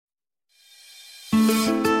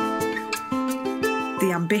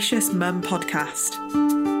The Ambitious Mum Podcast.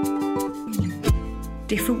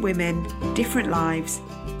 Different women, different lives,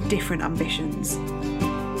 different ambitions.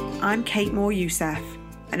 I'm Kate Moore Youssef,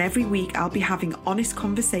 and every week I'll be having honest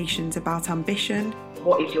conversations about ambition.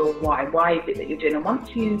 What is your why? Why is it that you're doing? And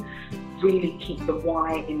once you really keep the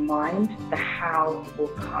why in mind, the how will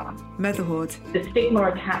come. Motherhood. The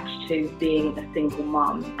stigma attached to being a single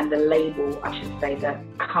mum and the label, I should say, that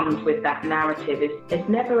comes with that narrative is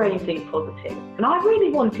never anything positive. And I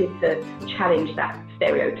really wanted to challenge that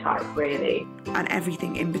stereotype, really. And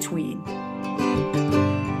everything in between.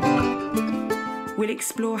 We'll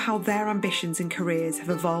explore how their ambitions and careers have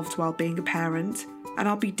evolved while being a parent, and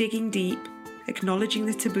I'll be digging deep, acknowledging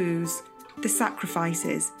the taboos, the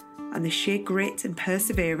sacrifices, and the sheer grit and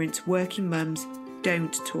perseverance working mums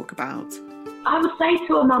don't talk about. I would say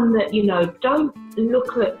to a mum that, don't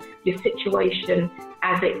look at your situation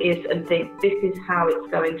as it is and think this is how it's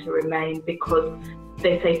going to remain, because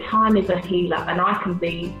they say time is a healer, and I can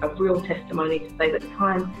be a real testimony to say that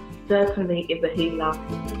time certainly is a healer.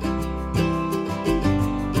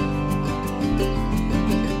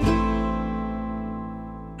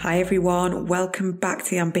 Hi everyone, welcome back to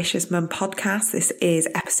the Ambitious Mum Podcast. This is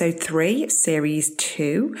episode 3, series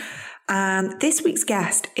 2. And this week's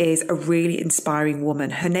guest is a really inspiring woman.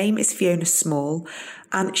 Her name is Fiona Small,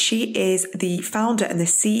 and she is the founder and the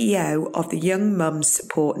CEO of the Young Mums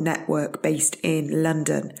Support Network based in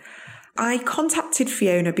London. I contacted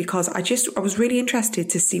Fiona because I was really interested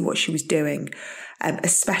to see what she was doing,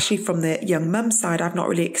 especially from the young mum side. I've not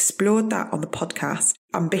really explored that on the podcast.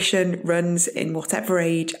 Ambition runs in whatever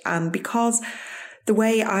age, and because the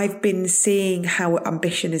way I've been seeing how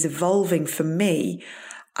ambition is evolving for me,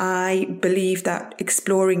 I believe that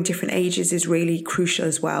exploring different ages is really crucial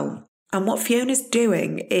as well. And what Fiona's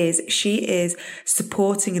doing is she is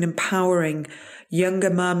supporting and empowering younger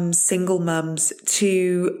mums, single mums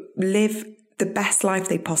to live the best life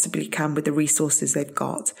they possibly can with the resources they've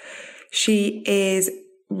got. She is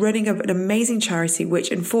running an amazing charity,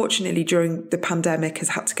 which unfortunately during the pandemic has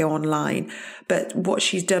had to go online. But what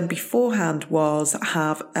she's done beforehand was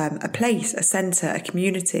have a place, a centre, a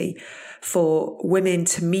community for women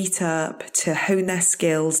to meet up, to hone their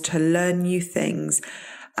skills, to learn new things,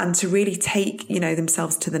 and to really take,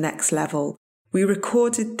 themselves to the next level. We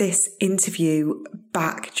recorded this interview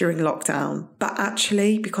back during lockdown, but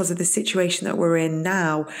actually, because of the situation that we're in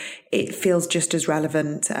now, it feels just as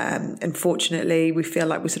relevant. Unfortunately, we feel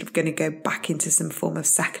like we're sort of going to go back into some form of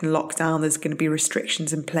second lockdown. There's going to be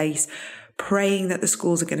restrictions in place, praying that the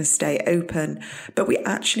schools are going to stay open. But we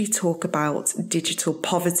actually talk about digital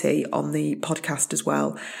poverty on the podcast as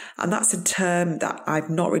well. And that's a term that I've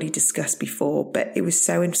not really discussed before, but it was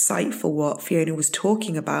so insightful what Fiona was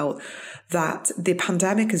talking about, that the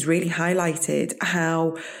pandemic has really highlighted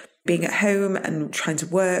how being at home and trying to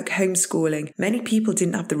work, homeschooling, many people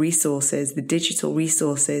didn't have the resources, the digital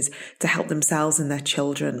resources to help themselves and their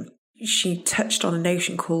children. She touched on a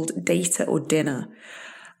notion called data or dinner.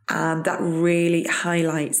 And that really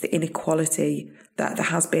highlights the inequality that there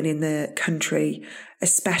has been in the country,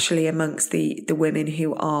 especially amongst the women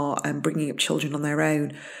who are bringing up children on their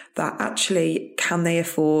own, that actually can they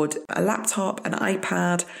afford a laptop, an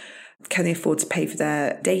iPad? Can they afford to pay for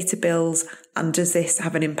their data bills? And does this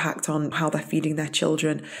have an impact on how they're feeding their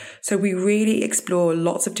children? So we really explore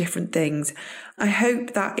lots of different things. I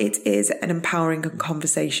hope that it is an empowering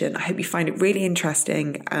conversation. I hope you find it really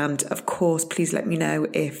interesting. And of course, please let me know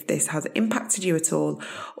if this has impacted you at all,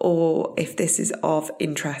 or if this is of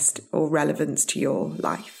interest or relevance to your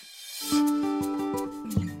life.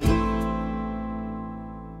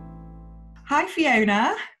 Hi,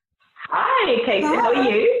 Fiona. Hi, Katie. How are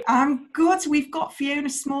you? I'm good. We've got Fiona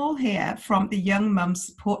Small here from the Young Mums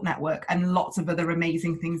Support Network and lots of other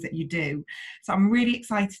amazing things that you do. So I'm really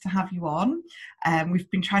excited to have you on.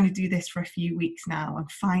 We've been trying to do this for a few weeks now,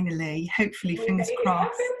 and finally, hopefully, fingers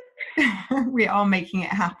crossed, we are making it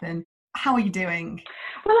happen. How are you doing?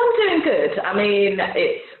 Well, I'm doing good. I mean,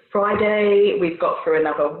 it's Friday. We've got through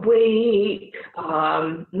another week.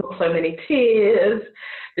 Not so many tears.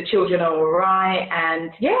 The children are all right, and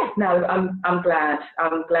I'm glad.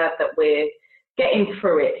 I'm glad that we're getting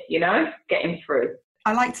through it. Getting through.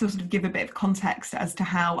 I like to sort of give a bit of context as to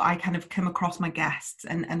how I kind of come across my guests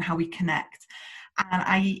and how we connect. And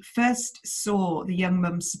I first saw the Young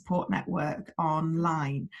Mums Support Network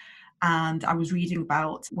online, and I was reading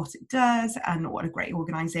about what it does and what a great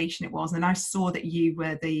organisation it was. And I saw that you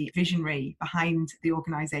were the visionary behind the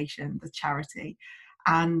organisation, the charity.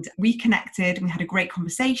 And we connected and we had a great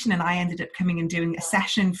conversation, and I ended up coming and doing a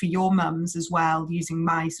session for your mums as well, using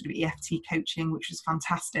my sort of EFT coaching, which was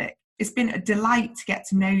fantastic. it's been a delight to get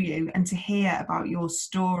to know you and to hear about your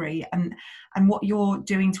story and what you're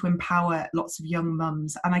doing to empower lots of young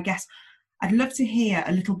mums. And I guess I'd love to hear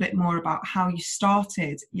a little bit more about how you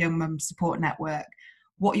started Young Mums Support Network,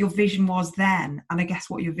 what your vision was then, and I guess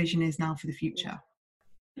what your vision is now for the future.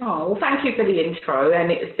 Oh, well, thank you for the intro, and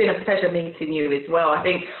it's been a pleasure meeting you as well. I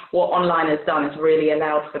think what online has done is really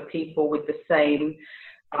allowed for people with the same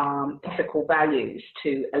ethical values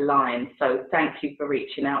to align. So thank you for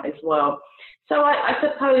reaching out as well. So I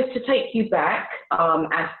suppose to take you back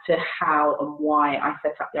as to how and why I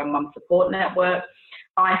set up Young Mums Support Network,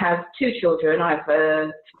 I have two children. I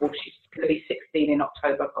have she's going to be 16 in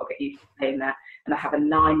October. I've got to get used to saying that. And I have a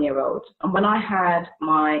 9-year-old. And when I had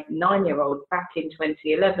my 9-year-old back in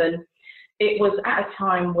 2011, it was at a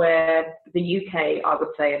time where the UK, I would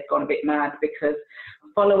say, had gone a bit mad, because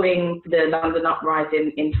following the London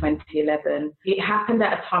uprising in 2011, it happened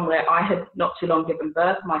at a time where I had not too long given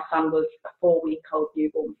birth. My son was a 4-week-old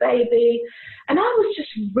newborn baby. And I was just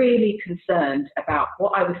really concerned about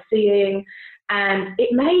what I was seeing. And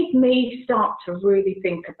it made me start to really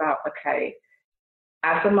think about, okay,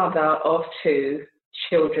 as a mother of 2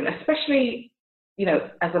 children, especially, you know,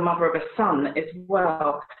 as a mother of a son as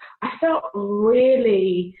well, I felt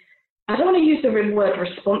really, I don't want to use the word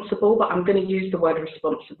responsible, but I'm going to use the word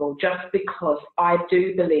responsible just because I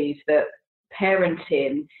do believe that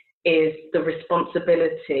parenting is the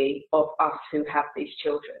responsibility of us who have these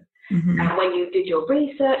children. Mm-hmm. And when you did your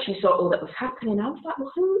research and saw all that was happening, I was like,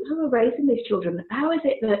 well, who are raising these children? How is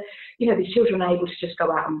it that, you know, these children are able to just go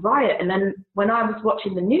out and riot? And then when I was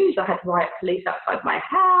watching the news, I had riot police outside my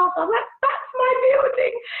house. I was like, that's my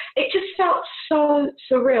building. It just felt so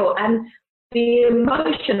surreal. And the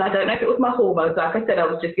emotion, I don't know if it was my hormones. Like I said, I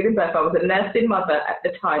was just giving birth. I was a nursing mother at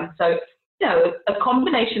the time. So, you know, a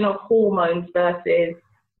combination of hormones versus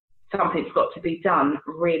something's got to be done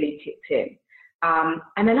really kicked in.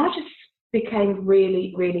 And then I just became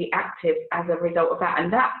really, really active as a result of that.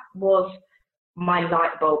 And that was my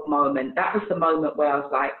light bulb moment. That was the moment where I was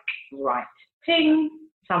like, right, ping,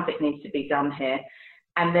 something needs to be done here.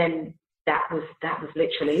 And then that was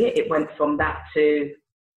literally it. It went from that to...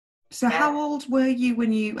 So how old were you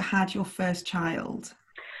when you had your first child?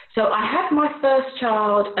 So I had my first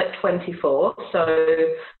child at 24. So...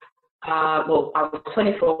 well, I was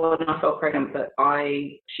 24 when I fell pregnant, but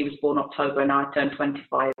she was born October and I turned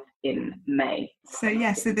 25 in May. So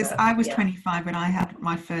I was 25 when I had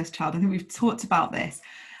my first child. I think we've talked about this,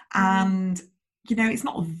 and you know, it's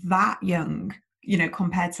not that young, you know,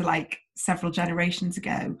 compared to like several generations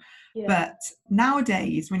ago. Yeah. But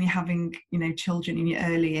nowadays, when you're having, you know, children in your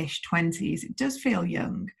early-ish 20s, it does feel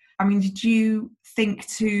young. I mean, did you think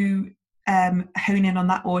to hone in on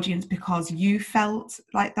that audience because you felt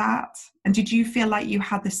like that? And did you feel like you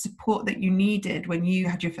had the support that you needed when you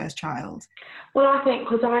had your first child? Well, I think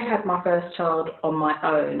because I had my first child on my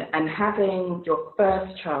own, and having your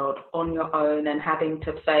first child on your own and having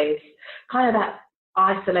to face kind of that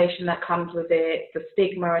isolation that comes with it, the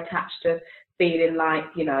stigma attached to feeling like,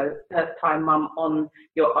 you know, first time mum on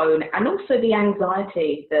your own, and also the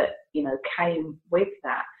anxiety that, you know, came with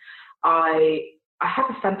that. I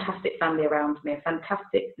have a fantastic family around me, a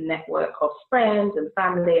fantastic network of friends and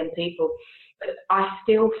family and people, but I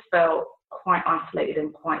still felt quite isolated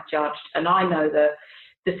and quite judged. And I know that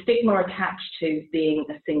the stigma attached to being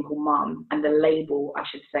a single mum, and the label, I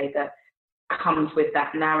should say, that comes with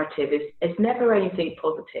that narrative is never anything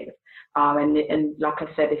positive. And like I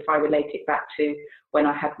said, if I relate it back to when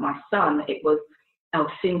I had my son, it was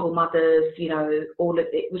single mothers, you know,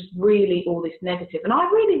 it was really all this negative. And I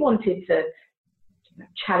really wanted to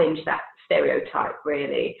challenge that stereotype,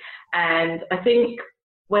 really. And I think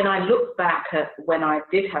when I look back at when I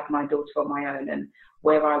did have my daughter on my own and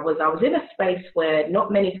where I was in a space where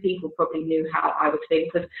not many people probably knew how I was feeling,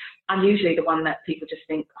 because I'm usually the one that people just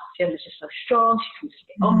think, oh, Fiona's just so strong, she can just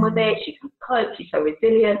get on with it, she can cope, she's so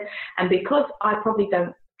resilient. And because I probably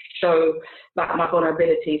don't show like my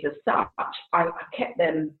vulnerabilities as such, I kept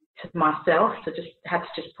them to myself, so just had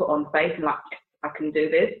to just put on faith and like, I can do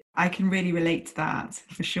this. I can really relate to that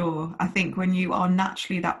for sure. I think when you are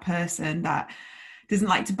naturally that person that doesn't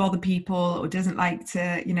like to bother people or doesn't like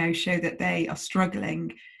to, you know, show that they are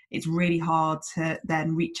struggling, it's really hard to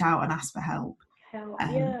then reach out and ask for help.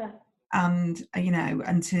 Yeah. And, you know,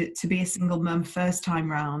 and to be a single mum first time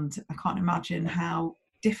round, I can't imagine how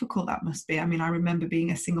difficult that must be. I mean, I remember being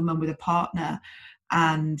a single mum with a partner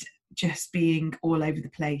and just being all over the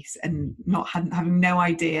place and having no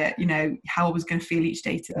idea, you know, how I was going to feel each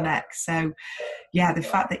day to the next. So yeah, the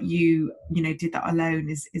fact that you know, did that alone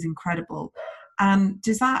is incredible. And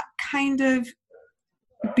does that kind of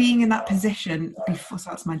being in that position before, so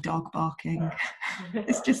that's my dog barking.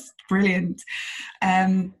 It's just brilliant.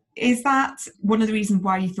 Is that one of the reasons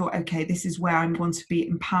why you thought, okay, this is where I want to be,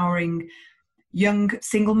 empowering young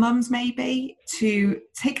single mums maybe to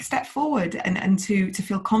take a step forward and to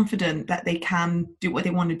feel confident that they can do what they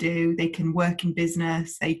want to do, they can work in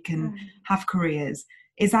business, they can have careers?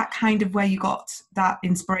 Is that kind of where you got that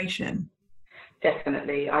inspiration?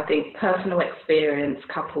 Definitely. I think personal experience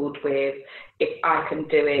coupled with, if I can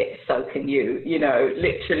do it, so can you,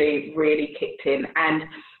 literally really kicked in. And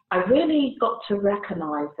I really got to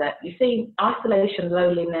recognise that, you see, isolation,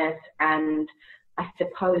 loneliness, and I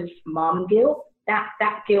suppose mum guilt, that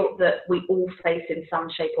guilt that we all face in some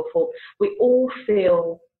shape or form. We all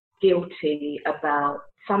feel guilty about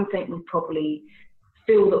something we probably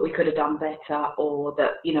feel that we could have done better, or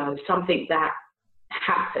that, something that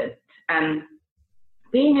happened. And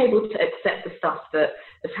being able to accept the stuff that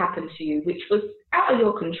has happened to you, which was out of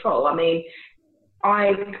your control. I mean,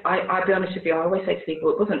 I'll be honest with you, I always say to people,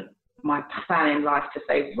 it wasn't my plan in life to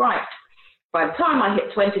say, right, by the time I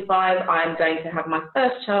hit 25, I'm going to have my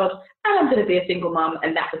first child and I'm going to be a single mum,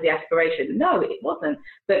 and that was the aspiration. No, it wasn't.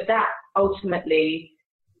 But that ultimately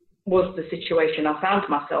was the situation I found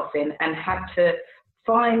myself in, and had to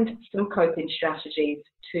find some coping strategies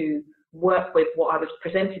to work with what I was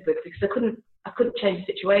presented with, because I couldn't change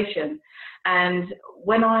the situation. And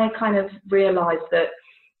when I kind of realised that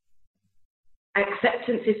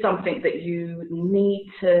acceptance is something that you need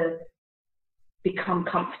to become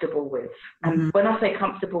comfortable with. And when I say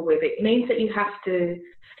comfortable with, it means that you have to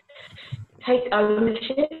take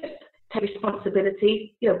ownership, take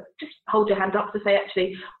responsibility, just hold your hand up to say,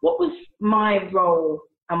 actually, what was my role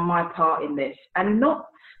and my part in this? And not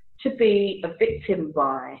to be a victim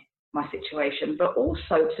by my situation, but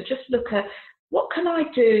also to just look at, what can I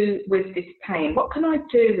do with this pain? What can I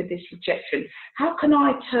do with this rejection? How can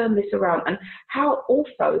I turn this around? And how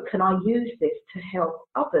also can I use this to help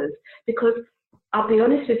others? Because I'll be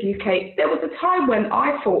honest with you, Kate, there was a time when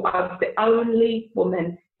I thought I was the only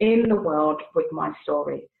woman in the world with my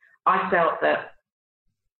story. I felt that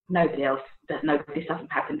no, this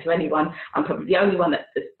hasn't happened to anyone. I'm probably the only one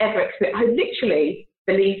that's ever experienced. I literally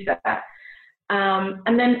believed that.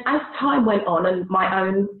 And then as time went on, and my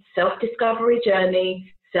own self-discovery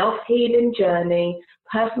journey, self-healing journey,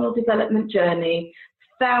 personal development journey,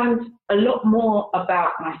 found a lot more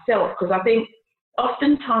about myself, because I think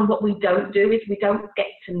oftentimes what we don't do is we don't get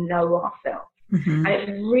to know ourselves. And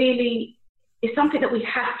it's something that we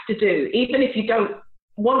have to do. Even if you don't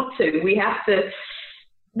want to, we have to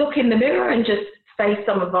look in the mirror and just face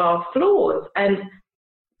some of our flaws. And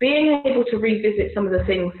being able to revisit some of the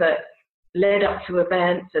things that led up to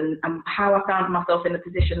events and how I found myself in the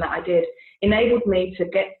position that I did enabled me to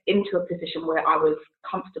get into a position where I was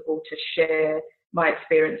comfortable to share my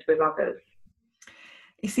experience with others.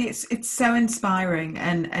 You see, it's so inspiring.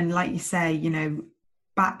 And like you say,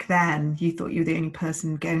 back then you thought you were the only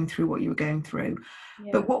person going through what you were going through.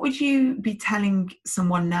 Yeah. But what would you be telling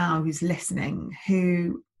someone now who's listening,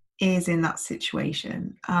 who is in that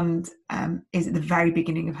situation and is at the very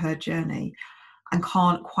beginning of her journey and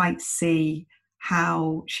can't quite see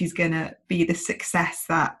how she's going to be the success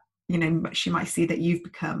that, she might see that you've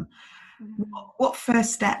become? What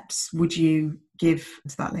first steps would you give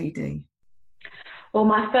to that lady? Well,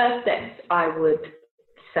 my first steps, I would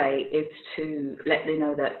say, is to let them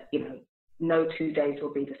know that, no 2 days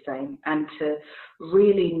will be the same, and to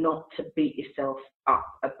really not to beat yourself up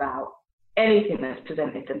about anything that's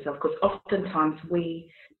presented themselves, because oftentimes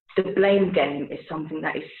the blame game is something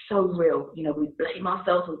that is so real. We blame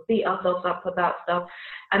ourselves, we beat ourselves up about stuff.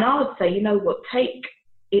 And I would say, take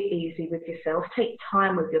it easy with yourself, take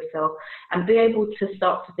time with yourself, and be able to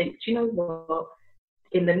start to think, do you know what?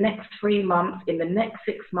 In the next 3 months, in the next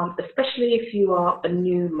 6 months, especially if you are a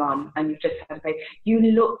new mum and you've just had a baby, you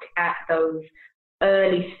look at those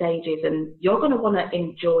early stages and you're going to want to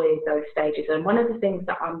enjoy those stages. And one of the things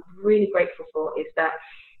that I'm really grateful for is that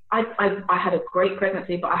I had a great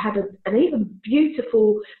pregnancy, but I had an even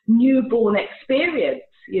beautiful newborn experience,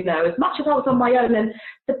 as much as I was on my own. And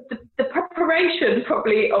the preparation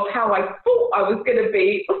probably of how I thought I was going to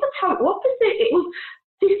be was the total opposite. It was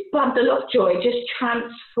this bundle of joy just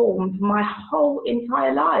transformed my whole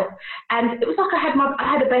entire life. And it was like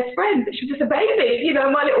I had a best friend, but she was just a baby,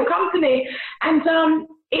 my little company. And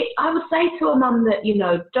I would say to a mum that,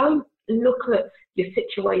 don't look at your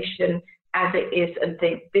situation as it is and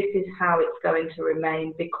think this is how it's going to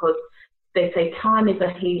remain, because they say time is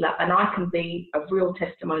a healer, and I can be a real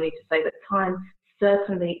testimony to say that time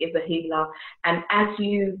certainly is a healer. And as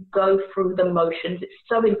you go through the motions, it's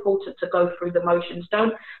so important to go through the motions.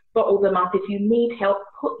 Don't bottle them up. If you need help,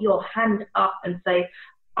 put your hand up and say,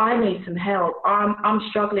 I need some help. I'm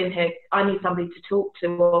struggling here. I need somebody to talk to,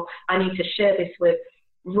 or I need to share this with.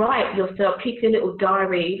 Write yourself, keep your little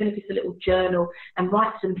diary, even if it's a little journal, and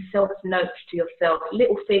write some self-notes to yourself,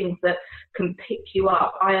 little things that can pick you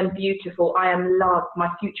up. I am beautiful, I am loved,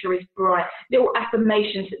 my future is bright. Little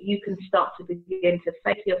affirmations that you can start to begin to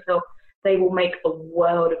say to yourself. They will make a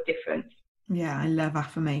world of difference. Yeah, I love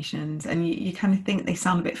affirmations, and you kind of think they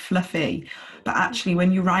sound a bit fluffy, but actually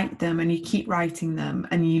when you write them and you keep writing them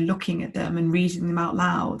and you're looking at them and reading them out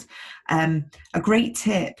loud, a great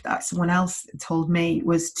tip that someone else told me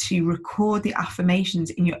was to record the affirmations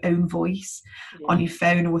in your own voice on your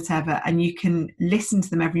phone or whatever, and you can listen to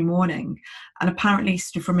them every morning. And apparently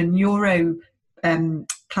from a neuro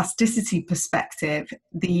plasticity perspective,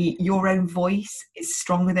 your own voice is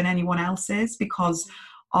stronger than anyone else's, because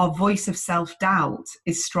our voice of self-doubt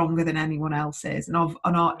is stronger than anyone else's, and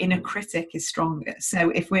our inner critic is stronger. So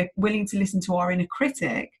if we're willing to listen to our inner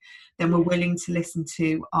critic, then we're willing to listen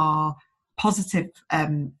to our positive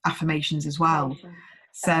affirmations as well.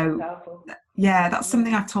 So yeah, that's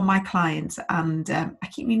something I've told my clients, and I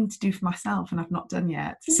keep meaning to do for myself, and I've not done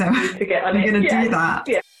yet. So I'm going to do that.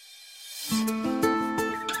 Yeah.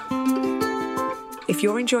 If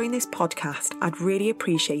you're enjoying this podcast, I'd really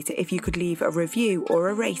appreciate it if you could leave a review or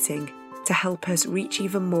a rating to help us reach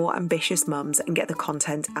even more ambitious mums and get the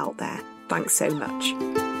content out there. Thanks so much.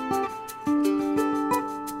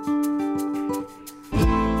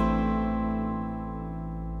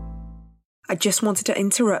 I just wanted to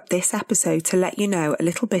interrupt this episode to let you know a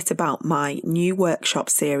little bit about my new workshop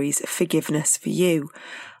series, Forgiveness for You.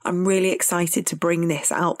 I'm really excited to bring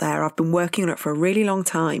this out there. I've been working on it for a really long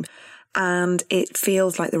time, and it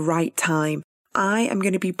feels like the right time. I am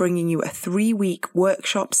going to be bringing you a 3-week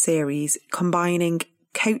workshop series combining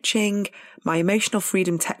coaching, my emotional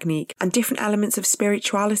freedom technique, and different elements of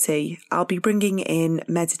spirituality. I'll be bringing in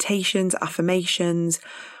meditations, affirmations.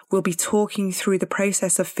 We'll be talking through the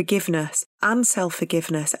process of forgiveness and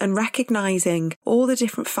self-forgiveness, and recognizing all the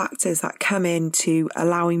different factors that come into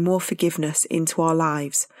allowing more forgiveness into our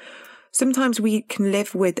lives. Sometimes we can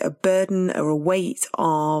live with a burden or a weight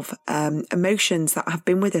of emotions that have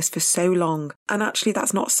been with us for so long, and actually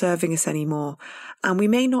that's not serving us anymore. And we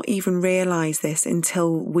may not even realize this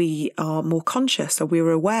until we are more conscious, or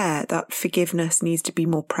we're aware that forgiveness needs to be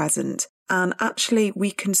more present. And actually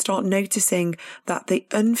we can start noticing that the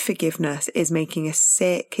unforgiveness is making us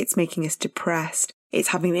sick, it's making us depressed, it's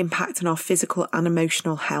having an impact on our physical and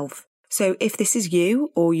emotional health. So if this is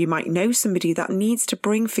you, or you might know somebody that needs to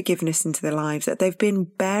bring forgiveness into their lives, that they've been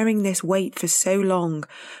bearing this weight for so long,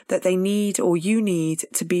 that they need, or you need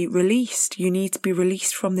to be released. You need to be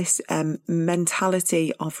released from this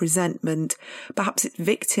mentality of resentment. Perhaps it's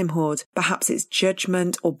victimhood, perhaps it's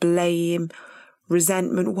judgment or blame,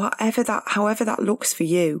 resentment, however that looks for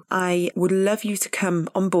you. I would love you to come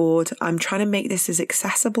on board. I'm trying to make this as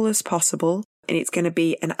accessible as possible, and it's going to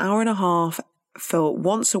be an hour and a half for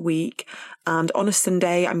once a week, and on a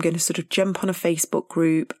Sunday I'm going to sort of jump on a Facebook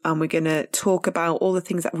group, and we're going to talk about all the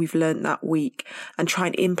things that we've learned that week and try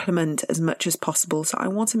and implement as much as possible. So I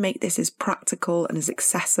want to make this as practical and as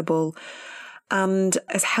accessible and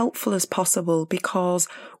as helpful as possible, because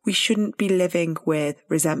we shouldn't be living with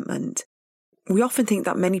resentment. We often think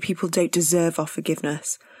that many people don't deserve our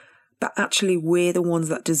forgiveness, but actually we're the ones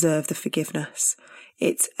that deserve the forgiveness.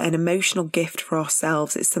 It's an emotional gift for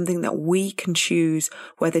ourselves. It's something that we can choose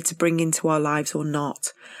whether to bring into our lives or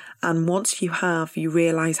not. And once you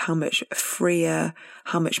realise how much freer,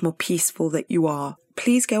 how much more peaceful that you are.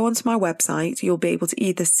 Please go onto my website. You'll be able to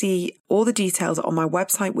either see all the details on my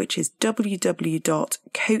website, which is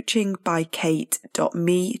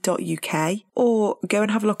www.coachingbykate.me.uk, or go and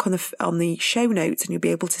have a look on the show notes, and you'll be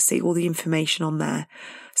able to see all the information on there.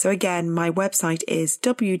 So again, my website is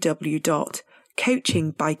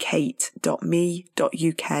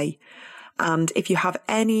www.coachingbykate.me.uk. And if you have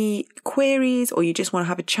any queries, or you just want to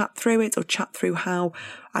have a chat through it, or chat through how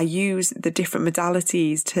I use the different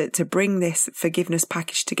modalities to bring this forgiveness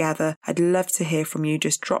package together, I'd love to hear from you.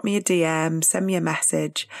 Just drop me a DM, send me a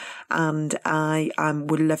message, and I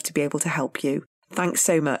would love to be able to help you. Thanks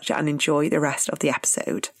so much, and enjoy the rest of the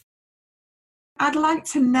episode. I'd like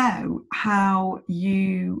to know how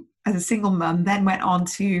you as a single mum, then went on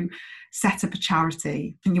to set up a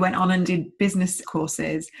charity, and you went on and did business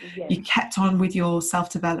courses. Yes. You kept on with your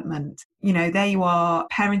self-development. You know, there you are,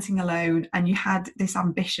 parenting alone, and you had this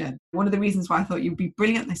ambition. One of the reasons why I thought you'd be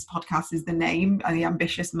brilliant in this podcast is the name, The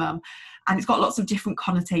Ambitious Mum. And it's got lots of different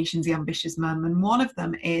connotations, The Ambitious Mum. And one of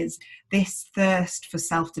them is this thirst for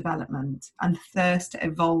self-development and thirst to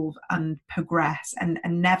evolve and progress, and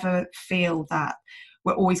never feel that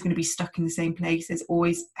we're always going to be stuck in the same place. There's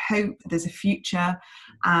always hope, there's a future,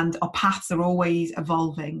 and our paths are always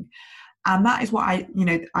evolving. And that is what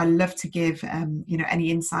I love to give, any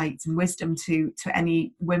insights and wisdom to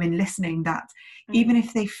any women listening, that even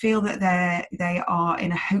if they feel that they are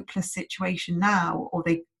in a hopeless situation now, or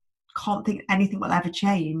they can't think anything will ever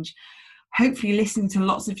change, hopefully listening to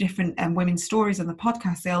lots of different women's stories on the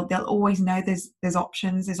podcast, they'll always know there's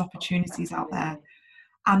options, there's opportunities out there.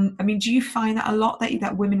 And I mean, do you find that a lot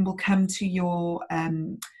that women will come to your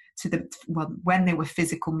when they were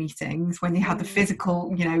physical meetings, when you had the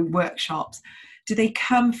physical, workshops, do they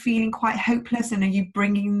come feeling quite hopeless, and are you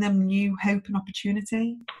bringing them new hope and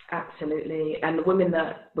opportunity? Absolutely. And the women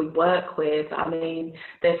that we work with, I mean,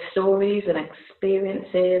 their stories and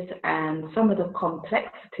experiences and some of the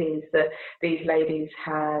complexities that these ladies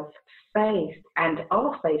have faced and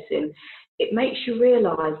are facing, it makes you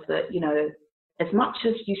realise that, as much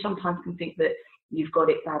as you sometimes can think that you've got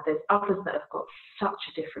it bad, there's others that have got such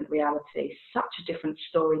a different reality, such a different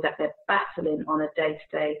story that they're battling on a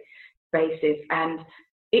day-to-day basis. And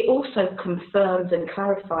it also confirms and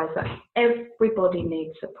clarifies that everybody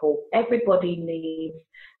needs support. Everybody needs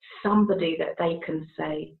somebody that they can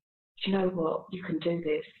say, do you know what, you can do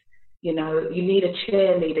this. You need a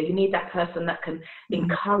cheerleader. You need that person that can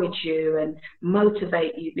encourage you and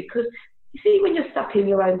motivate you, because you see, when you're stuck in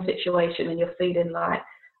your own situation and you're feeling like,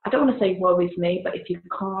 I don't want to say worries me, but if you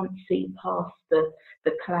can't see past the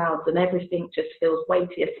clouds and everything just feels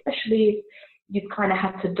weighty, especially if you've kind of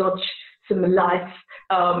had to dodge some life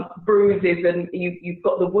bruises and you've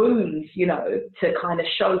got the wounds, to kind of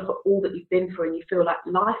show for all that you've been through, and you feel like,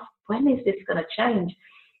 life, when is this going to change?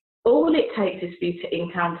 All it takes is for you to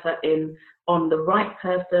encounter on the right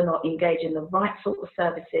person or engage in the right sort of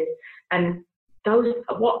services. And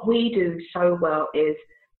what we do so well is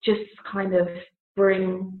just kind of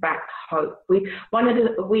bring back hope. We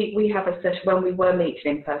have a session when we were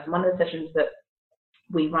meeting in person. One of the sessions that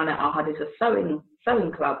we run at our hub is a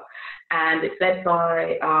sewing club, and it's led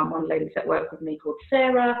by one of the ladies that work with me called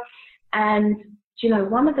Sarah. And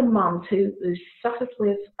one of the mums who suffers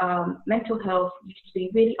with mental health, used to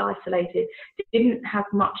be really isolated, didn't have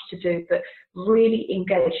much to do, but really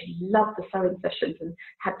engaged. She loved the sewing sessions and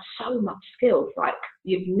had so much skills, like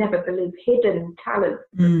you'd never believe, hidden talent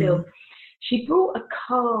in the field. She brought a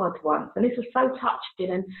card once, and this was so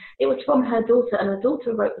touching, and it was from her daughter, and her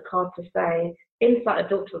daughter wrote the card to say, inside, her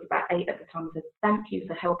daughter was about 8 at the time, said, "Thank you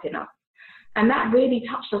for helping us." And that really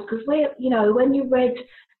touched us, because when you read,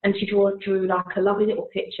 and she drew like a lovely little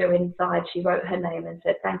picture inside, she wrote her name and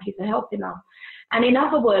said, "Thank you for helping us." And in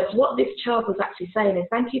other words, what this child was actually saying is,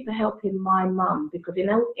 thank you for helping my mum, because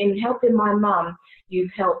in helping my mum,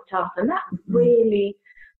 you've helped us. And that really,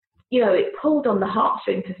 it pulled on the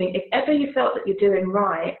heartstring to think, if ever you felt that you're doing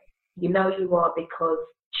right, you are, because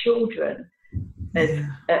children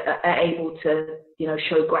are able to,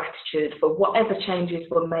 show gratitude for whatever changes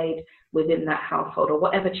were made within that household, or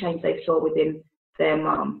whatever change they saw within their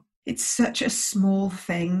mum. It's such a small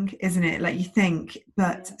thing, isn't it? Like, you think,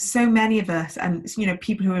 but so many of us, and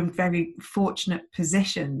people who are in very fortunate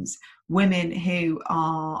positions, women who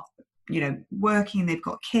are, working, they've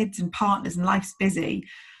got kids and partners and life's busy.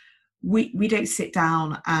 We don't sit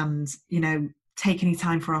down and, take any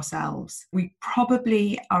time for ourselves. We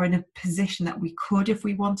probably are in a position that we could if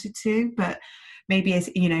we wanted to, but maybe as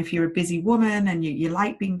if you're a busy woman and you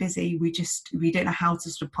like being busy, we don't know how to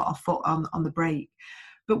sort of put our foot on the brake.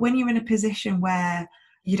 But when you're in a position where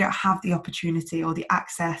you don't have the opportunity or the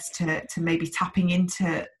access to maybe tapping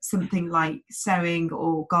into something like sewing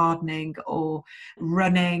or gardening or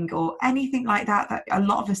running or anything like that a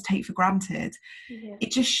lot of us take for granted,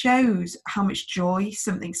 it just shows how much joy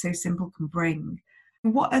something so simple can bring.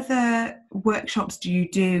 What other workshops do you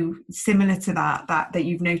do similar to that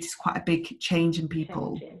you've noticed quite a big change in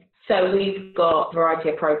people? So we've got a variety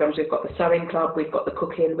of programs. We've got the sewing club, we've got the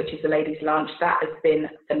cooking, which is the ladies' lunch. That has been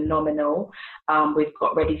phenomenal. We've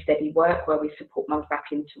got Ready Steady Work, where we support mums back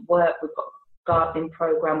into work. We've got a gardening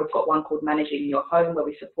program. We've got one called Managing Your Home, where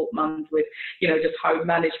we support mums with, just home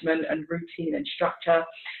management and routine and structure.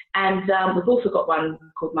 And we've also got one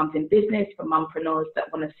called Mums in Business for mumpreneurs that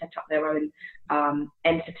want to set up their own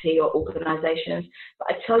entity or organisations.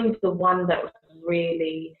 But I tell you, the one that was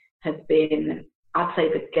really has been, I'd say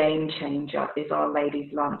the game changer is our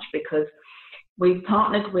ladies' lunch, because we've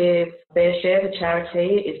partnered with Fair Share, the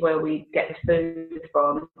charity, is where we get the food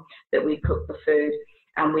from, that we cook the food.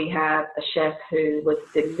 And we have a chef who was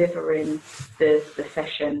delivering the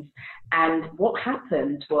sessions. And what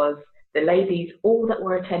happened was the ladies, all that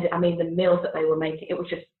were attending, I mean, the meals that they were making, it was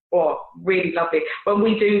just, really lovely. When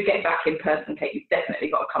we do get back in person, Kate, you've definitely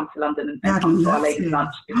got to come to London and come to our ladies'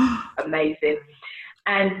 lunch. It's amazing.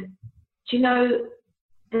 And, do you know,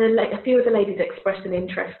 a few of the ladies expressed an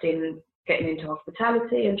interest in getting into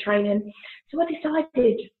hospitality and training. So I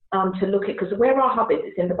decided to look at, because where our hub is,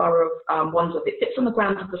 it's in the borough of Wandsworth. It sits on the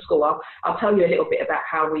grounds of the school. I'll tell you a little bit about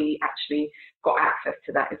how we actually got access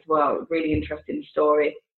to that as well. Really interesting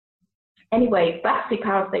story. Anyway, Battersea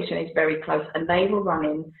Power Station is very close, and they were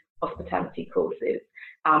running hospitality courses.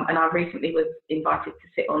 And I recently was invited to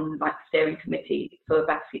sit on like the steering committee for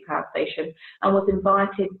Battersea Power Station, and was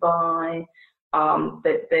invited by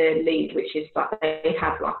the lead, which is like they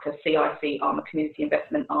have like a CIC arm, a community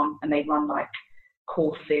investment arm, and they run like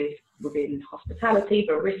courses within hospitality,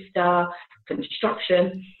 barista,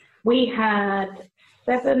 construction. We had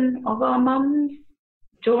 7 of our mums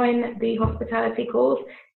join the hospitality course.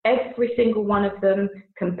 Every single one of them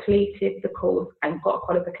completed the course and got a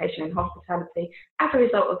qualification in hospitality. As a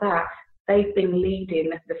result of that, they've been leading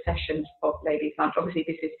the sessions of Ladies' Lunch. Obviously,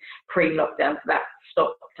 this is pre-lockdown, so that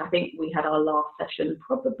stopped. I think we had our last session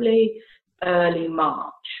probably early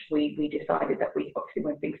March. We decided that obviously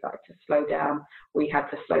when things started to slow down, we had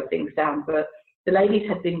to slow things down. But the ladies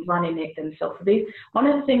had been running it themselves. One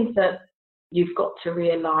of the things that you've got to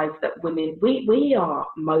realise that women, we are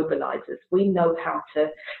mobilisers. We know how to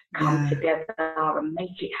come together and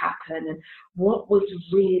make it happen. And what was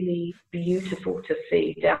really beautiful to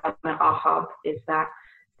see down at our hub is that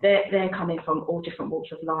they're coming from all different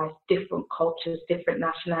walks of life, different cultures, different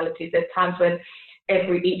nationalities. There's times when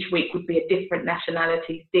each week would be a different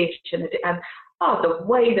nationality's dish, and the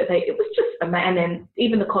way that it was just amazing. And then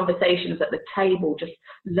even the conversations at the table, just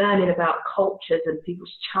learning about cultures and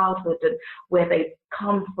people's childhood and where they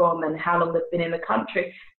come from and how long they've been in the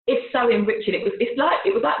country. It's so enriching. It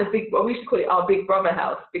was like the big, well, we used to call it our Big Brother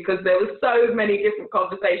house, because there were so many different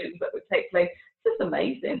conversations that would take place. It's just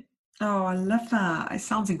amazing. Oh, I love that. It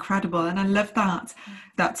sounds incredible. And I love that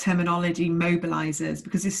terminology, mobilisers,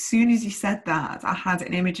 because as soon as you said that, I had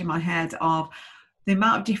an image in my head of the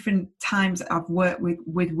amount of different times I've worked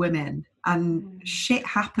with women, and shit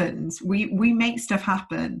happens. We make stuff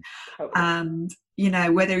happen. Okay. And, you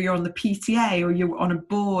know, whether you're on the PTA or you're on a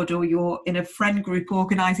board or you're in a friend group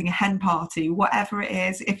organising a hen party, whatever it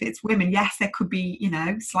is, if it's women, yes, there could be, you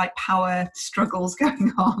know, slight power struggles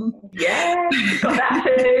going on. Yeah, got that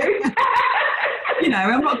too. You know,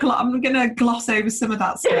 I'm going to gloss over some of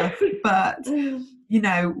that stuff, but, you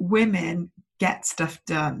know, women get stuff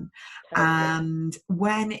done. Totally. And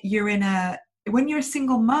when you're a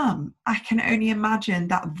single mum, I can only imagine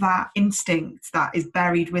that instinct that is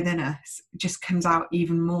buried within us just comes out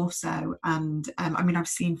even more so. And I mean, I've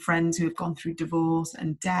seen friends who have gone through divorce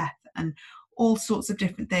and death and all sorts of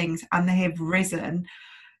different things, and they have risen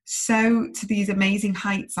so to these amazing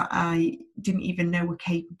heights that I didn't even know were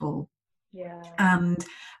capable. Yeah.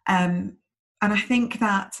 And I think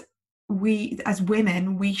that we, as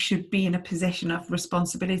women, we should be in a position of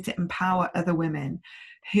responsibility to empower other women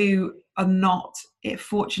who are not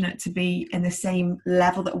fortunate to be in the same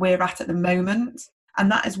level that we're at the moment.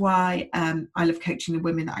 And that is why I love coaching the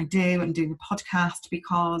women that I do and doing the podcast,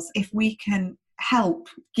 because if we can help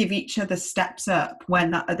give each other steps up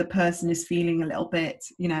when that other person is feeling a little bit,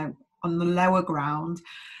 you know, on the lower ground,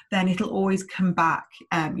 then it'll always come back.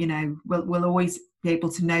 You know, we'll always be able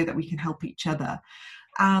to know that we can help each other.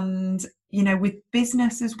 And, you know, with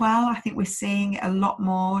business as well, I think we're seeing a lot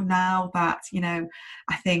more now that, you know,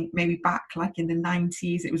 I think maybe back like in the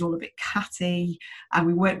 90s, it was all a bit catty and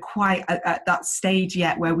we weren't quite at that stage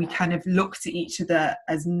yet where we kind of looked at each other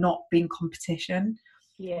as not being competition.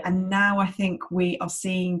 Yeah. And now I think women are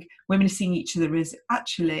seeing each other as,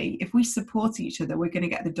 actually, if we support each other, we're going to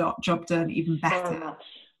get the job done even better. So much.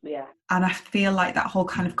 Yeah. And I feel like that whole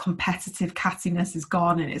kind of competitive cattiness is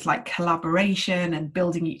gone, and it's like collaboration and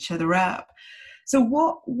building each other up. So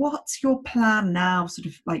what's your plan now, sort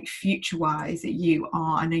of like future-wise, that you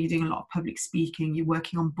are? I know you're doing a lot of public speaking, you're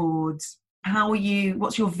working on boards.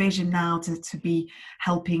 What's your vision now to be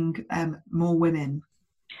helping more women?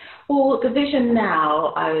 Well, the vision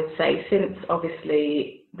now, I would say, since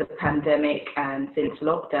obviously the pandemic and since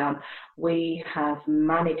lockdown, we have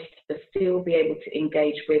managed to still be able to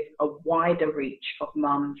engage with a wider reach of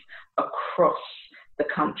mums across the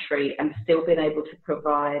country and still been able to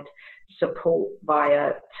provide support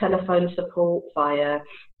via telephone support, via,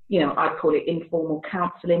 I call it informal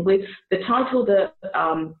counselling. With the title that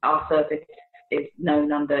our service is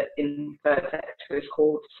known under in the third sector is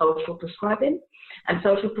called social prescribing. And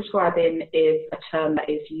social prescribing is a term that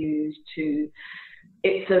is used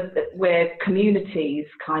where communities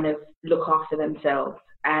kind of look after themselves.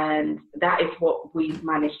 And that is what we've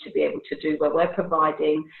managed to be able to do, where we're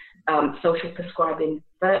providing social prescribing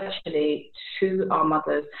virtually to our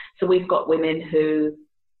mothers. So we've got women who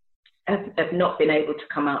have not been able to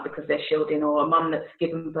come out because they're shielding, or a mum that's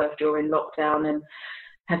given birth during lockdown and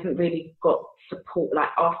hasn't really got support, like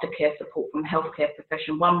aftercare support from healthcare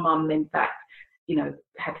profession. One mum, in fact,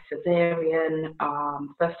 had cesarean,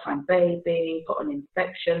 first time baby, got an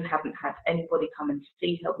infection, hadn't had anybody come and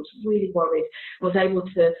see her, was really worried, was able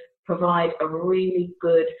to provide a really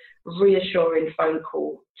good, reassuring phone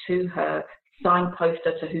call to her, signpost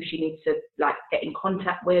her to who she needs to get in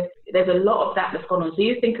contact with. There's a lot of that that's gone on. So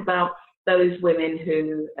you think about those women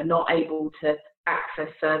who are not able to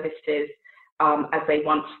access services as they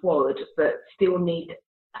once would, but still need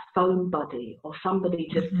a phone buddy or somebody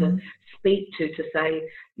just to speak to say,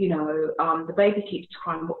 the baby keeps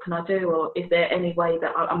crying, what can I do? Or is there any way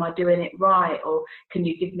that am I doing it right? Or can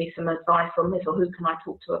you give me some advice on this? Or who can I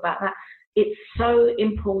talk to about that? It's so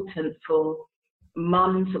important for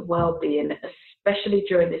mums' well-being, especially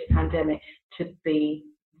during this pandemic, to be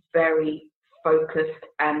very focused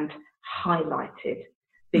and highlighted,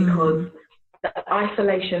 because the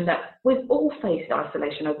isolation that we've all faced,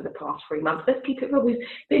 isolation over the past 3 months. Let's keep it real. We've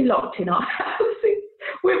been locked in our houses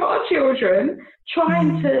with our children,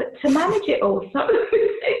 trying to manage it all. So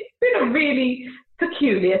it's been a really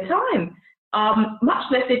peculiar time. Much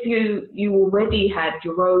less if you already had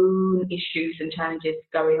your own issues and challenges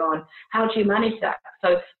going on. How do you manage that?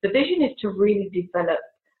 So the vision is to really develop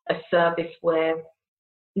a service where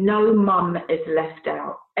no mum is left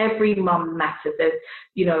out. Every mum matters. There's,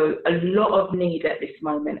 a lot of need at this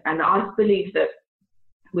moment. And I believe that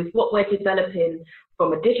with what we're developing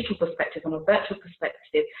from a digital perspective and a virtual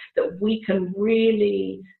perspective, that we can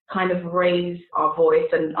really kind of raise our voice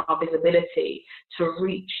and our visibility to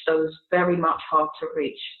reach those very much hard to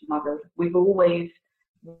reach mothers. We've always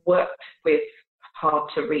worked with hard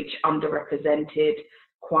to reach, underrepresented,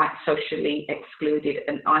 quite socially excluded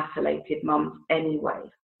and isolated mums anyway.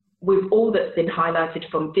 With all that's been highlighted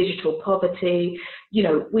from digital poverty,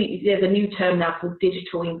 there's a new term now called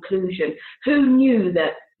digital inclusion. Who knew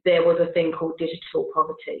that there was a thing called digital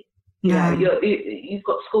poverty? You've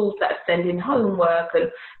got schools that are sending homework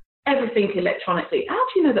and everything electronically. How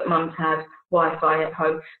do you know that mums have Wi-Fi at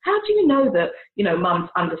home? How do you know that, mums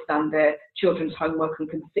understand their children's homework and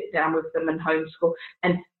can sit down with them and homeschool?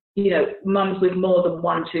 And mums with more than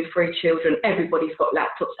 1, 2, 3 children, everybody's got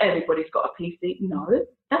laptops, everybody's got a PC. No,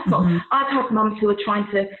 that's not. I've had mums who are trying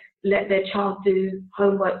to let their child do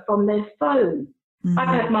homework from their phone. I've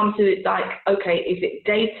had mums who it's like, okay, is it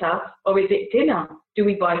data or is it dinner? Do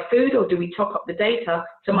we buy food or do we top up the data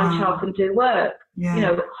so my child can do work?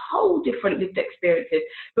 Whole different lived experiences.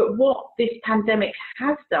 But what this pandemic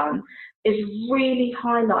has done is really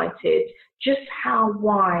highlighted just how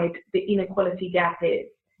wide the inequality gap is.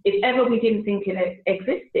 If ever we didn't think it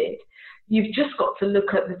existed, you've just got to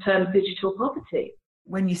look at the term digital poverty.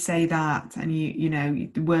 When you say that and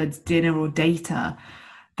the words dinner or data,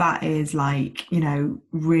 that is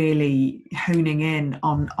really honing in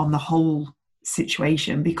on the whole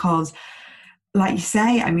situation, because like you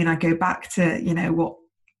say, I go back to, what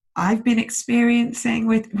I've been experiencing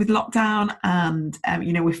with lockdown, and,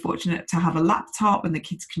 we're fortunate to have a laptop and the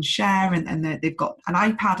kids can share and they've got an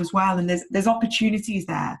iPad as well. And there's opportunities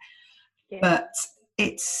there, but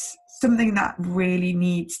it's something that really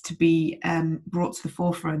needs to be brought to the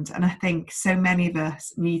forefront. And I think so many of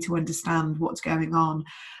us need to understand what's going on.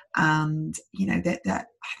 And, that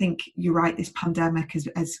I think you're right, this pandemic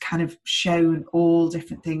has kind of shown all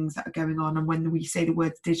different things that are going on. And when we say the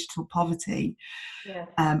word digital poverty,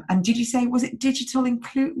 and did you say, was it digital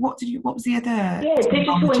what was the other? Yeah,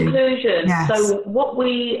 digital inclusion. Yes. So what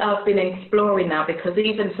we have been exploring now, because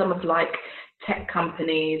even some of tech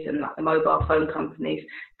companies and the mobile phone companies,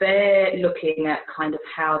 they're looking at kind of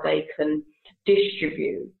how they can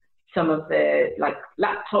distribute some of their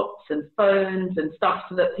laptops and phones and stuff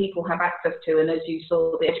so that people have access to. And as you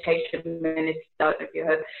saw, the education minister, I don't know if you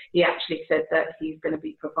heard, he actually said that he's going to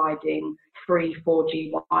be providing free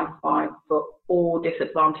 4G Wi-Fi for all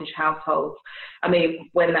disadvantaged households.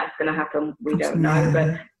 When that's going to happen, we don't know,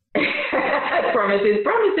 but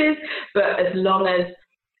promises. But as long as,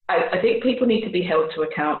 I think people need to be held to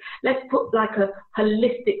account. Let's put a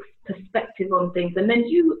holistic perspective on things, and then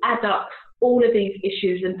you add up all of these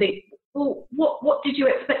issues and think, well, what did you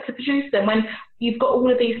expect to produce then when you've got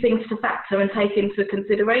all of these things to factor and take into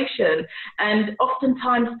consideration? And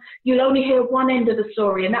oftentimes you'll only hear one end of the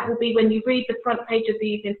story, and that will be when you read the front page of the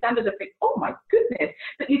Evening Standard and think, oh my goodness,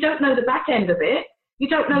 but you don't know the back end of it. You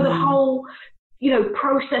don't know the whole,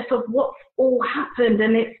 process of what's all happened,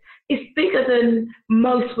 and it's bigger than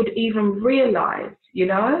most would even realise,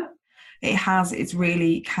 It has. It's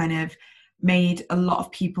really kind of made a lot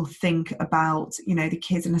of people think about, the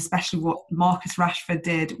kids, and especially what Marcus Rashford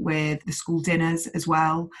did with the school dinners as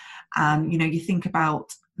well. You think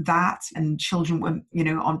about that, and children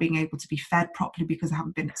aren't being able to be fed properly because they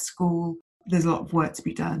haven't been at school. There's a lot of work to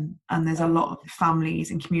be done, and there's a lot of families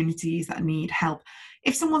and communities that need help.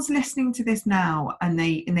 If someone's listening to this now and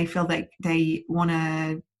they feel that they want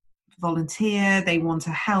to volunteer, they want to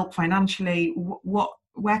help financially,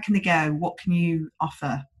 where can they go? What can you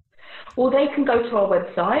offer? Well, they can go to our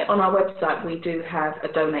website. On our website, we do have a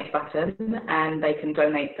donate button, and they can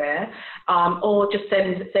donate there. Or just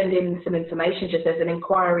send in some information. Just there's an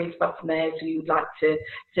inquiries button there, so you'd like to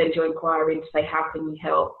send your inquiry and say, how can you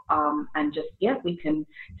help? And just, we can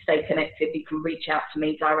stay connected. You can reach out to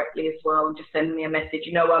me directly as well and just send me a message.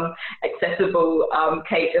 I'm accessible,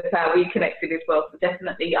 Kate, that's how we connected as well. So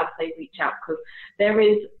definitely, I'd say reach out, because there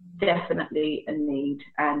is definitely a need.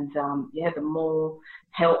 And the more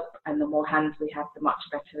help and the more hands we have, the much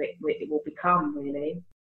better it will become, really.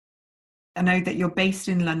 I know that you're based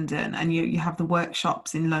in London, and you have the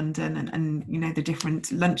workshops in London and the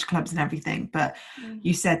different lunch clubs and everything, but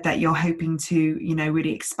you said that you're hoping to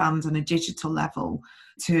really expand on a digital level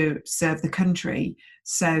to serve the country.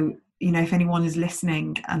 So if anyone is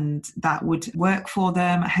listening and that would work for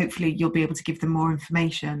them, hopefully you'll be able to give them more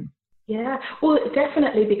information. Yeah, well,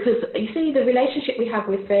 definitely, because you see, the relationship we have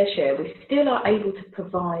with FareShare, we still are able to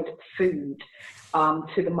provide food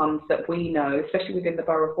to the mums that we know, especially within the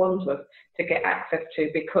Borough of Wandsworth, to get access to,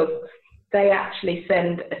 because they actually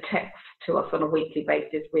send a text to us on a weekly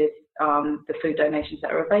basis with the food donations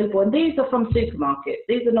that are available. And these are from supermarkets.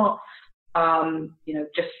 These are not,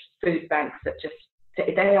 just food banks that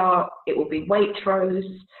it will be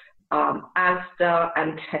Waitrose, Asda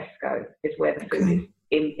and Tesco is where the food is.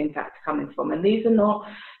 In fact, coming from. And these are not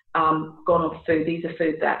gone off food. These are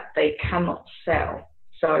food that they cannot sell.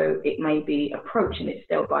 So it may be approaching its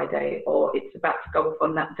sell by day, or it's about to go off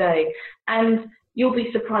on that day. And you'll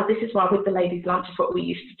be surprised. This is why with the ladies' lunches, what we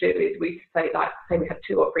used to do is we used to say we have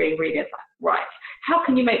 2 or 3 ingredients. Right, how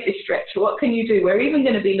can you make this stretch? What can you do? We're even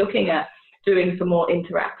going to be looking at doing some more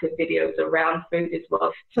interactive videos around food as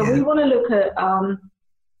well. So we want to look at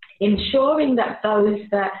ensuring that those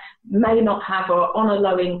that may not have, or on a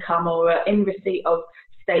low income, or are in receipt of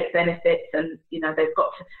state benefits, and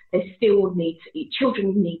they still need to eat.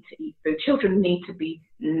 Children need to eat food. Children need to be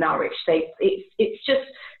nourished. It's just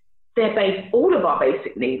all of our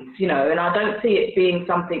basic needs, and I don't see it being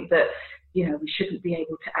something that we shouldn't be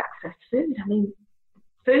able to access food. I mean,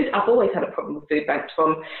 food. I've always had a problem with food banks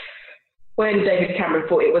from when David Cameron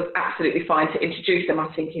thought it was absolutely fine to introduce them. I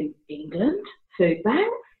was thinking, England food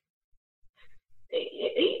banks.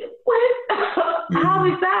 How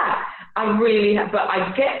is that? But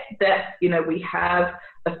I get that, we have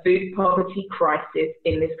a food poverty crisis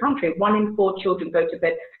in this country. 1 in 4 children go to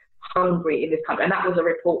bed hungry in this country. And that was a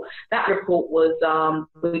report. That report was,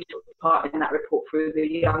 we took part in that report through the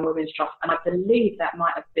Young Women's Trust. And I believe that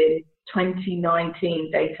might have been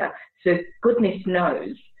 2019 data. So goodness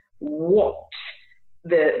knows what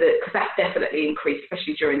because that's definitely increased,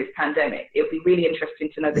 especially during this pandemic. It'll be really interesting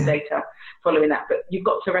to know the data following that. But you've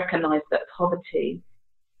got to recognise that poverty,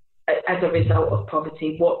 as a result of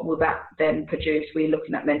poverty, what will that then produce? We're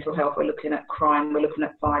looking at mental health, we're looking at crime, we're looking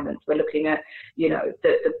at violence, we're looking at,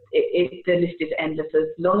 the list is endless. As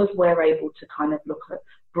long as we're able to kind of look at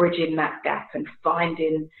bridging that gap and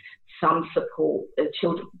finding some support,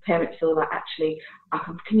 parents feel that actually,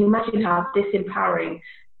 can you imagine how disempowering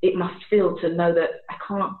it must feel to know that I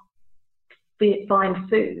can't find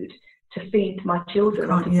food to feed my children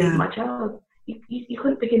or to feed my child. You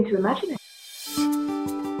couldn't begin to imagine it.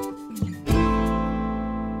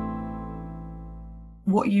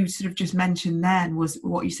 What you sort of just mentioned then was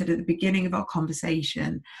what you said at the beginning of our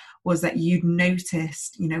conversation, was that you'd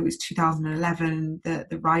noticed, it was 2011,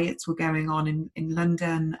 the riots were going on in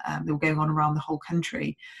London, they were going on around the whole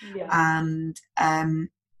country. And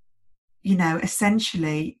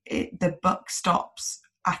essentially the buck stops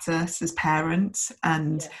at us as parents,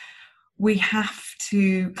 and we have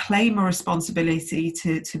to claim a responsibility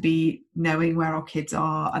to be knowing where our kids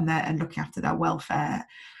are and looking after their welfare.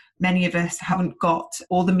 Many of us haven't got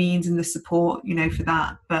all the means and the support, for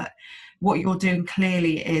that, but what you're doing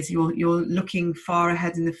clearly is you're looking far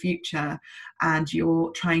ahead in the future, and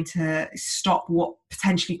you're trying to stop what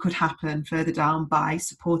potentially could happen further down by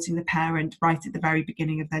supporting the parent right at the very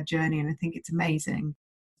beginning of their journey. And I think it's amazing.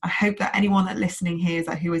 I hope that anyone that listening here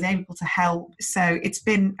who is able to help. So it's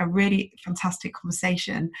been a really fantastic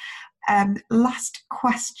conversation. Last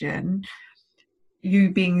question,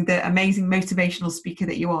 you being the amazing motivational speaker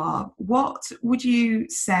that you are, what would you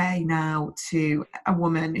say now to a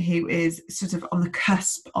woman who is sort of on the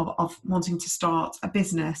cusp of wanting to start a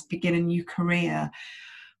business, begin a new career,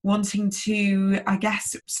 wanting to, I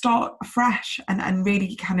guess, start afresh and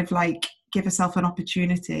really kind of like give herself an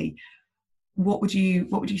opportunity? What would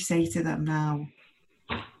you say to them now?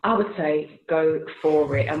 I would say go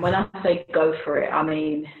for it. And when I say go for it, I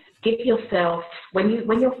mean, give yourself, when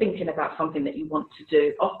you're thinking about something that you want to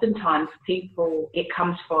do, oftentimes it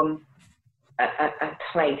comes from a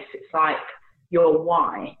place. It's like your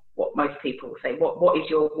why, what most people say. What is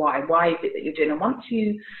your why? Why is it that you're doing? And once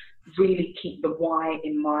you really keep the why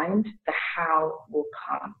in mind, the how will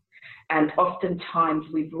come. And oftentimes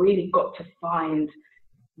we've really got to find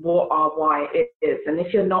what our why is. And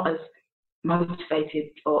if you're not as motivated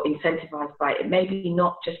or incentivized by it, maybe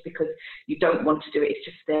not just because you don't want to do it, it's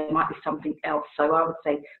just there might be something else. So I would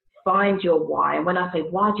say find your why. And when I say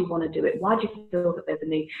why do you want to do it, why do you feel that there's a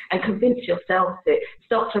need, and convince yourself that,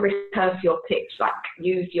 start to rehearse your pitch, like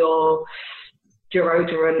use your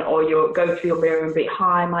deodorant or go to your mirror and be,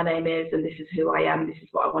 hi, my name is, and this is who I am, this is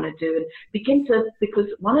what I want to do, and begin to, because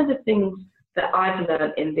one of the things that I've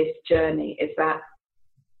learned in this journey is that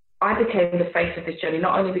I became the face of this journey,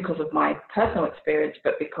 not only because of my personal experience,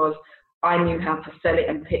 but because I knew how to sell it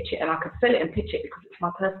and pitch it. And I could sell it and pitch it because it's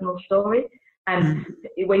my personal story. And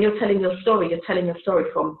when you're telling your story, you're telling your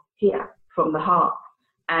story from here, from the heart.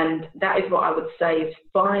 And that is what I would say, is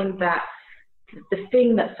find that the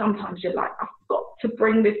thing that sometimes you're like, I've got to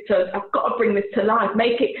bring this to life.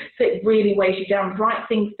 Make it so it really weighs you down. Write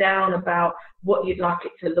things down about what you'd like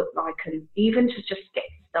it to look like. And even to just get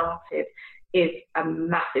started is a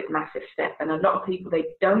massive, massive step. And a lot of people, they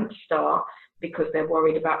don't start because they're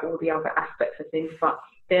worried about all the other aspects of things. But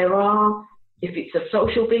there are, if it's a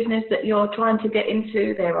social business that you're trying to get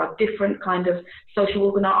into, there are different kind of social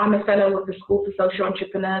organizers. I'm a fellow of the School for Social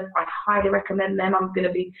Entrepreneurs. I highly recommend them. I'm going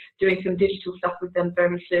to be doing some digital stuff with them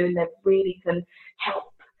very soon. They really can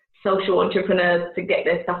help social entrepreneurs to get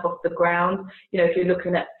their stuff off the ground. You know, if you're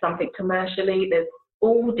looking at something commercially, there's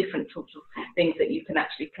all different sorts of things that you can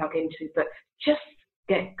actually plug into, but just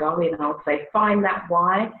get going. I would say find that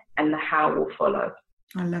why, and the how will follow.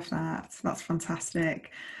 I love that. That's fantastic.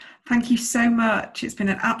 Thank you so much. It's been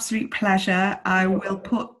an absolute pleasure. I will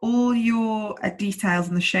put all your details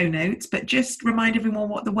in the show notes, but just remind everyone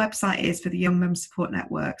what the website is for the Young Mums Support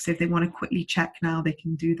Network. So if they want to quickly check now, they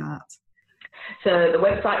can do that. So the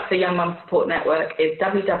website for Young Mums Support Network is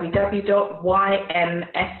www.ymsn.co.uk.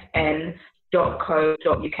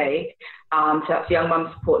 So that's Young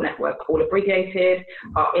Mums Support Network, all abbreviated.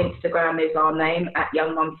 Our Instagram is our name, at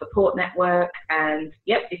Young Mums Support Network. And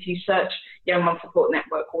yep, if you search Young Mums Support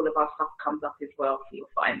Network, all of our stuff comes up as well, so you'll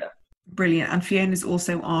find us. Brilliant. And Fiona's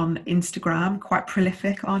also on Instagram, quite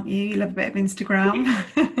prolific, aren't you? You love a bit of Instagram.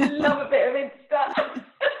 Love a bit of Insta.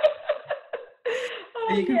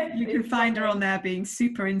 You can find her on there being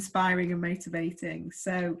super inspiring and motivating.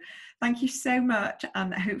 So thank you so much,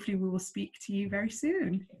 and hopefully we will speak to you very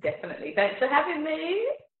soon. Definitely. Thanks for having me.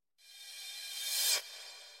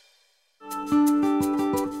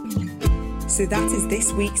 So that is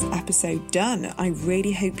this week's episode done. I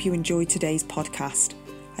really hope you enjoyed today's podcast.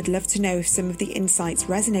 I'd love to know if some of the insights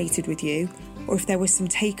resonated with you, or if there were some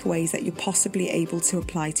takeaways that you're possibly able to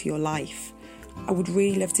apply to your life. I would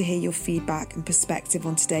really love to hear your feedback and perspective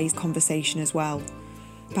on today's conversation as well.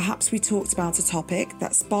 Perhaps we talked about a topic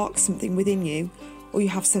that sparked something within you, or you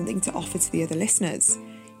have something to offer to the other listeners.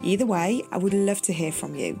 Either way, I would love to hear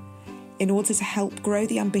from you. In order to help grow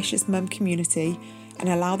the Ambitious Mum community and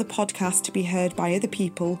allow the podcast to be heard by other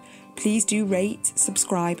people, please do rate,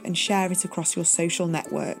 subscribe and share it across your social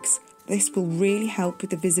networks. This will really help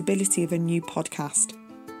with the visibility of a new podcast.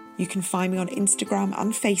 You can find me on Instagram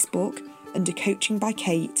and Facebook under Coaching by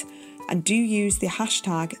Kate, and do use the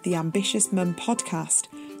hashtag #TheAmbitiousMumPodcast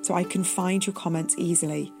so I can find your comments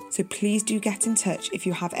easily. So please do get in touch if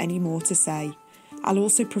you have any more to say. I'll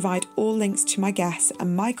also provide all links to my guests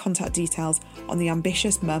and my contact details on the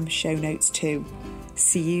Ambitious Mum show notes too.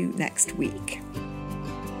 See you next week.